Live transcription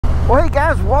Well, hey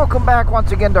guys, welcome back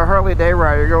once again to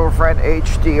HarleyDayRider, your old friend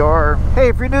HDR. Hey,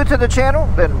 if you're new to the channel,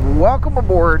 then welcome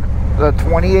aboard the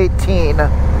 2018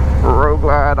 Road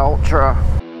Glide Ultra.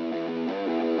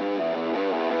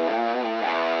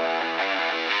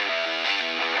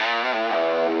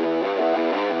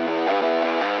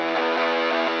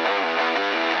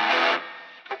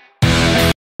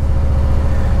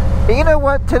 You know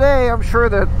what, today I'm sure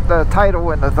that the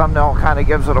title and the thumbnail kind of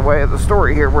gives it away, the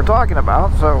story here we're talking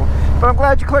about, but I'm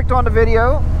glad you clicked on the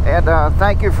video, and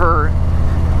thank you for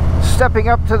stepping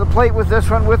up to the plate with this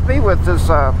one with me, with this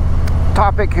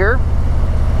topic here.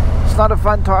 It's not a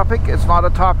fun topic, it's not a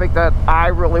topic that I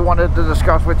really wanted to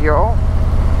discuss with you all.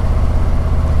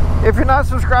 If you're not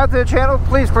subscribed to the channel,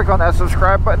 please click on that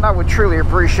subscribe button, I would truly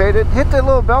appreciate it. Hit the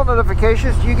little bell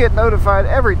notifications so you get notified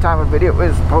every time a video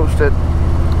is posted.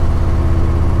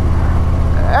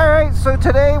 Alright, so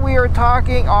today we are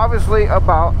talking obviously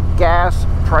about gas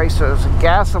prices,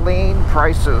 gasoline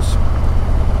prices.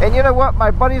 And you know what?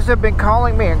 My buddies have been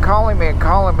calling me and calling me and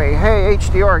calling me. Hey,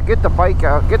 HDR, get the bike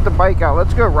out. Get the bike out.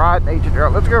 Let's go ride, HDR.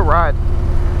 Let's go ride.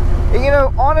 And you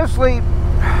know, honestly,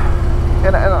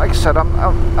 and like I said,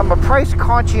 I'm a price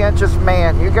conscientious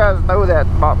man. You guys know that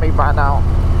about me by now.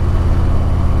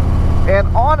 And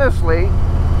honestly,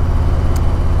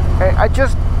 I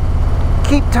just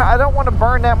I don't want to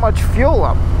burn that much fuel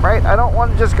up, right? I don't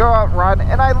want to just go out riding.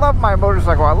 And I love my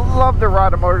motorcycle. I love to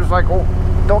ride a motorcycle.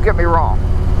 Don't get me wrong.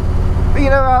 But you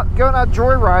know, going out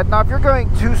joyride. Now, if you're going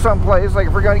to someplace, like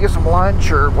if we're going to get some lunch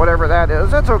or whatever that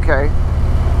is, that's okay.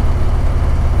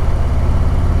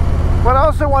 What I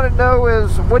also want to know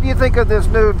is, what do you think of this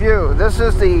new view? This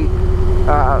is the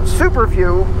super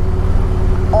view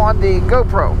on the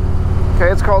GoPro.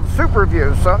 Okay, it's called Super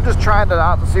View. So I'm just trying it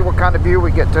out to see what kind of view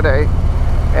we get today.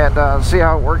 And see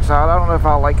how it works out. I don't know if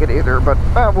I'll like it either, but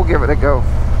we'll give it a go.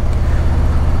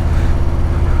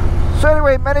 So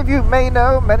anyway, many of you may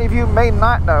know, many of you may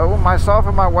not know, myself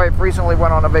and my wife recently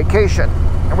went on a vacation.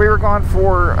 And we were gone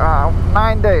for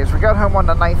 9 days. We got home on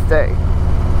the 9th day.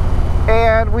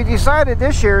 And we decided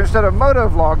this year, instead of moto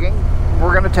vlogging,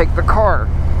 we're going to take the car.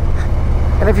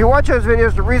 And if you watch those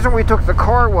videos, the reason we took the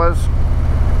car was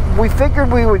we figured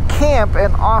we would camp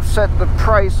and offset the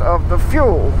price of the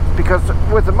fuel, because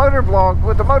with the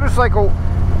motorcycle,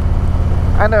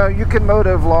 I know you can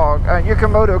moto vlog, you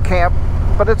can moto camp,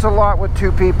 but it's a lot with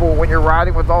two people when you're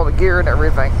riding with all the gear and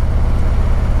everything.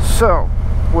 So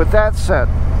with that said,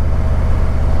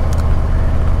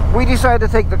 we decided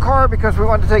to take the car because we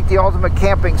wanted to take the ultimate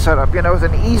camping setup, you know, with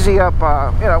an easy up,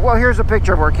 you know, well, here's a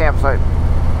picture of our campsite.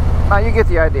 Now you get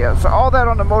the idea. So all that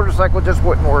on the motorcycle just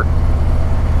wouldn't work.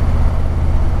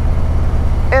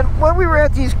 And when we were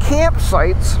at these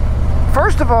campsites,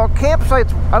 first of all,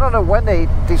 campsites, I don't know when they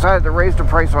decided to raise the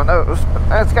price on those,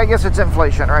 but I guess it's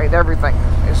inflation, right? Everything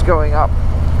is going up.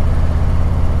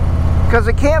 Because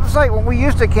a campsite, when we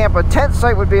used to camp, a tent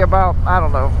site would be about, I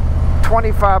don't know,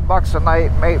 25 bucks a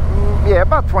night, maybe, yeah,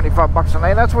 about 25 bucks a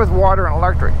night. That's with water and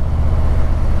electric.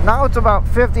 Now it's about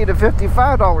 $50 to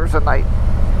 $55 a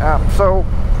night. So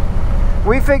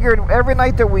we figured every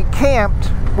night that we camped,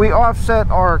 we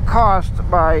offset our cost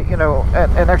by, you know,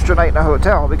 an extra night in a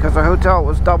hotel, because a hotel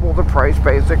was double the price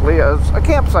basically as a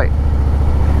campsite.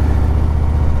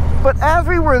 But as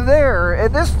we were there,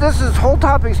 and this whole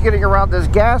topic's getting around this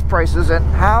gas prices and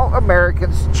how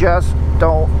Americans just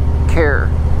don't care.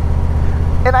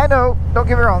 And I know, don't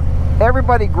get me wrong,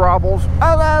 everybody grovells.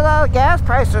 Oh, the gas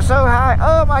prices are so high.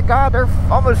 Oh my God, they're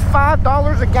almost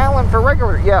 $5 a gallon for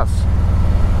regular. Yes,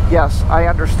 I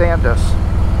understand this.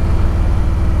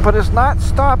 But it's not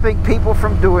stopping people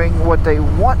from doing what they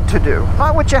want to do.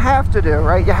 Not what you have to do,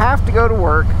 right? You have to go to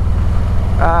work.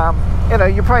 You know,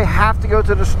 you probably have to go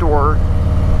to the store.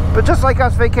 But just like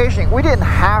us vacationing, we didn't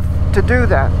have to do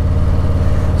that.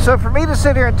 So for me to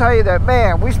sit here and tell you that,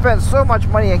 man, we spend so much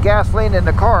money in gasoline in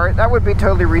the car, that would be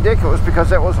totally ridiculous, because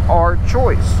that was our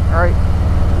choice, right?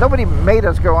 Nobody made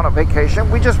us go on a vacation.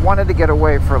 We just wanted to get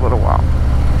away for a little while.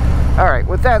 All right,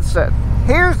 with that said,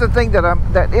 here's the thing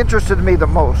that interested me the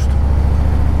most.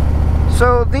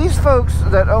 So these folks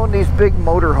that own these big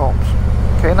motorhomes,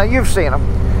 okay, now you've seen them.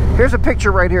 Here's a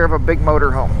picture right here of a big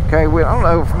motorhome, okay? I don't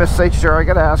know if Miss HDR, I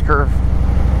gotta ask her,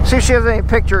 see if she has any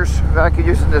pictures that I could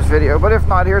use in this video, but if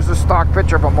not, here's a stock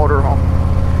picture of a motorhome.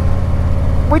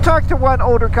 We talked to one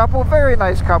older couple, very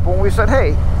nice couple, and we said,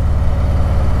 hey,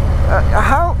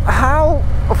 how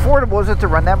affordable is it to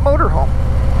run that motorhome?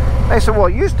 They said, well,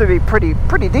 it used to be pretty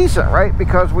decent, right?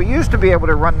 Because we used to be able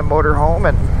to run the motorhome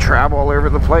and travel all over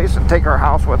the place and take our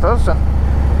house with us.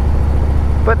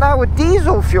 But now with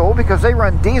diesel fuel, because they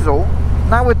run diesel,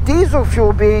 now with diesel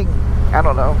fuel being I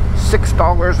don't know,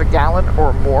 $6 a gallon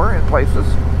or more in places.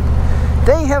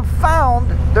 They have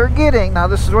found they're getting, now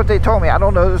this is what they told me, I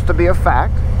don't know this to be a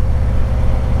fact,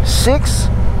 6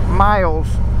 miles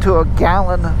to a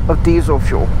gallon of diesel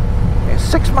fuel.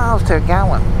 6 miles to a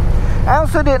gallon. I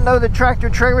also didn't know that tractor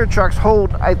trailer trucks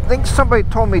hold, I think somebody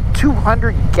told me,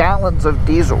 200 gallons of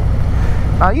diesel.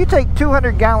 Now you take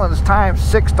 200 gallons times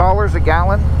 $6 a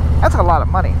gallon, that's a lot of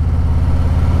money.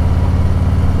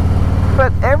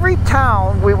 But every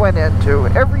town we went into,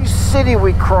 every city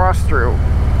we crossed through,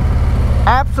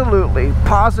 absolutely,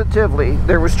 positively,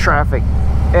 there was traffic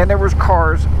and there was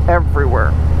cars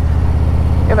everywhere.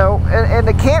 You know, and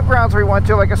the campgrounds we went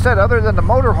to, like I said, other than the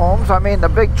motorhomes, I mean the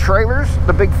big trailers,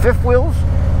 the big fifth wheels,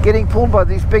 getting pulled by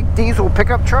these big diesel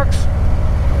pickup trucks,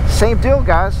 same deal,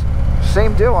 guys,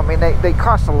 same deal. I mean, they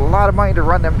cost a lot of money to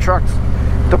run them trucks,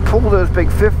 to pull those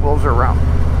big fifth wheels around.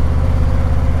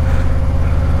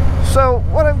 So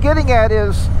what I'm getting at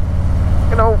is,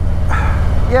 you know,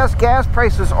 yes, gas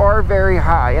prices are very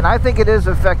high, and I think it is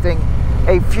affecting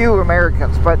a few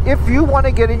Americans. But if you want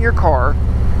to get in your car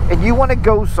and you want to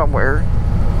go somewhere,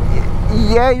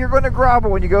 yeah, you're going to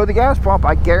grovel when you go to the gas pump,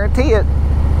 I guarantee it.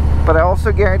 But I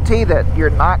also guarantee that you're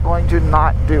not going to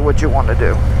not do what you want to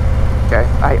do. Okay,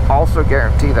 I also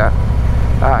guarantee that,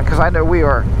 because I know we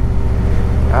are.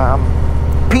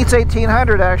 Pete's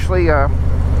 1800 actually,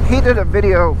 he did a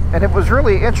video, and it was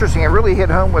really interesting. It really hit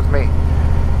home with me.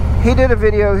 He did a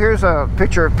video. Here's a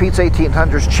picture of Pete's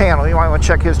 1800's channel. You might want to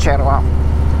check his channel out.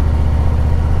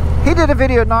 He did a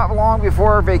video not long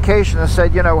before our vacation and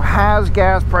said, you know, has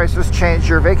gas prices changed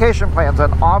your vacation plans?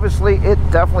 And obviously, it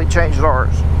definitely changed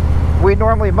ours. We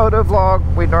normally moto vlog.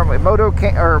 We normally moto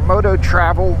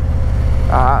travel,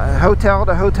 hotel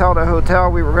to hotel to hotel.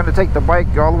 We were going to take the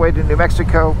bike all the way to New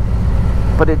Mexico,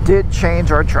 but it did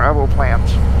change our travel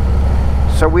plans.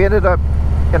 So we ended up,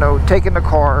 you know, taking the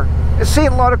car. Seeing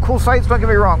a lot of cool sights, don't get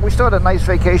me wrong. We still had a nice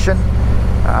vacation.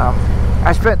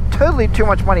 I spent totally too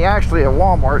much money actually at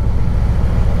Walmart.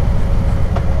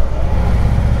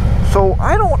 So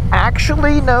I don't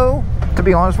actually know, to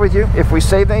be honest with you, if we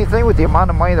saved anything with the amount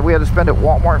of money that we had to spend at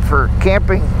Walmart for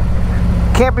camping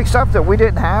stuff that we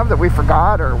didn't have, that we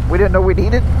forgot, or we didn't know we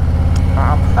needed.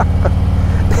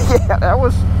 Yeah, that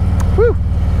was, whew.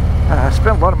 I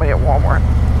spent a lot of money at Walmart.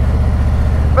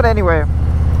 But anyway,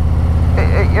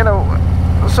 you know,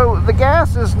 so the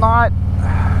gas is not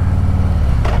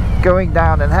going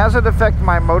down. And has it affected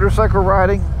my motorcycle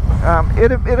riding?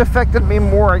 It affected me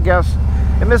more, I guess.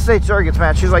 And Mrs. HR gets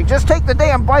mad. She's like, just take the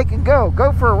damn bike and go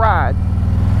for a ride.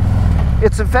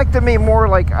 It's affected me more.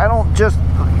 Like, I don't just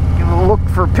look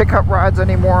for pickup rides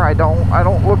anymore. I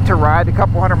don't look to ride a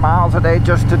couple 100 miles a day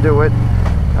just to do it.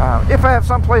 If I have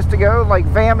someplace to go, like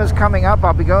VAM is coming up,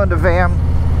 I'll be going to VAM.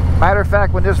 Matter of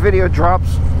fact, when this video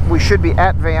drops, we should be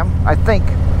at VAM, I think.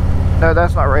 No,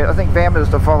 that's not right. I think VAM is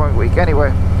the following week.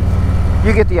 Anyway,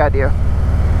 you get the idea.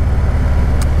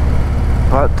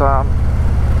 But,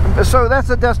 so that's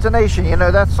a destination, you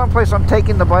know, that's someplace I'm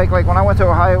taking the bike. Like when I went to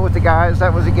Ohio with the guys,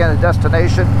 that was again a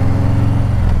destination.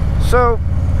 So,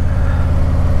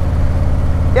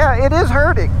 yeah, it is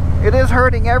hurting. It is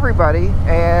hurting everybody,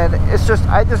 and it's just,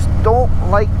 I just don't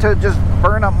like to just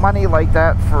burn up money like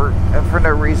that for no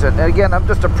reason. And again, I'm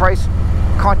just a price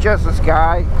conscious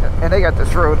guy, and they got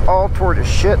this road all toward as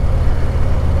shit.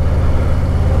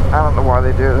 I don't know why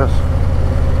they do this.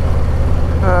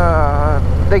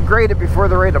 They grade it before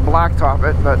they're ready to blacktop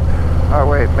it, but oh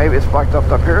wait, maybe it's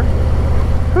blacktopped up here.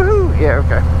 Woohoo! Yeah,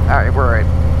 okay. All right, we're right.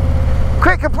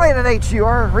 Quit complaining,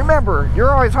 HUR. Remember,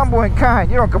 you're always humble and kind.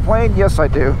 You don't complain. Yes, I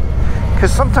do.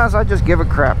 Because sometimes I just give a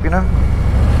crap, you know?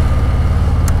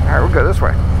 Alright, we'll go this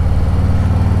way.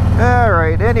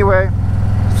 Alright, anyway.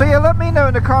 So yeah, let me know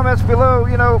in the comments below,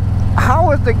 you know,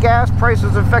 how is the gas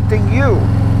prices affecting you?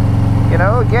 You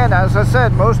know, again, as I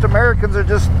said, most Americans are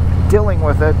just dealing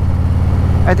with it.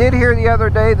 I did hear the other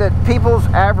day that people's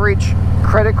average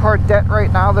credit card debt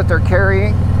right now that they're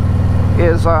carrying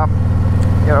is,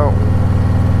 you know,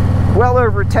 well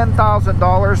over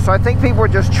 $10,000. So I think people are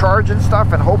just charging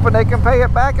stuff and hoping they can pay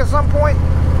it back at some point.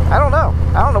 I don't know.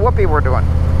 I don't know what people are doing.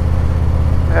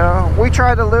 You know, we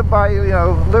try to live by, you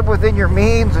know, live within your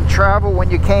means and travel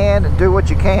when you can and do what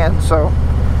you can. So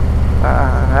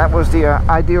that was the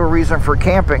ideal reason for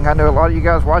camping. I know a lot of you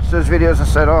guys watched those videos and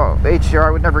said, oh, HDR,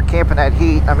 I would never camp in that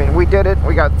heat. I mean, we did it,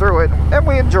 we got through it, and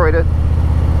we enjoyed it.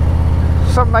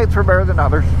 Some nights were better than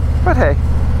others, but hey.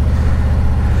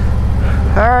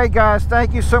 Alright guys,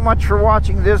 thank you so much for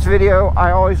watching this video.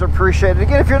 I always appreciate it.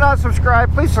 Again, if you're not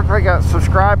subscribed, please click that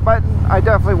subscribe button. I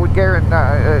definitely would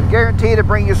guarantee to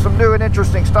bring you some new and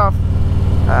interesting stuff.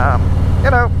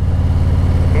 You know,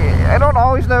 I don't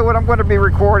always know what I'm going to be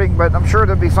recording, but I'm sure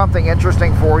there'll be something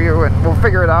interesting for you, and we'll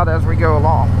figure it out as we go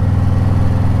along.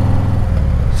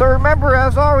 So remember,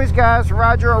 as always, guys,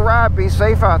 ride your ride, be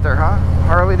safe out there, huh?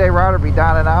 HarleyDayRider be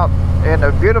down and out, and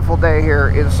a beautiful day here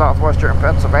in southwestern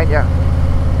Pennsylvania.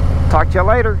 Talk to you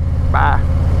later.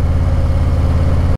 Bye.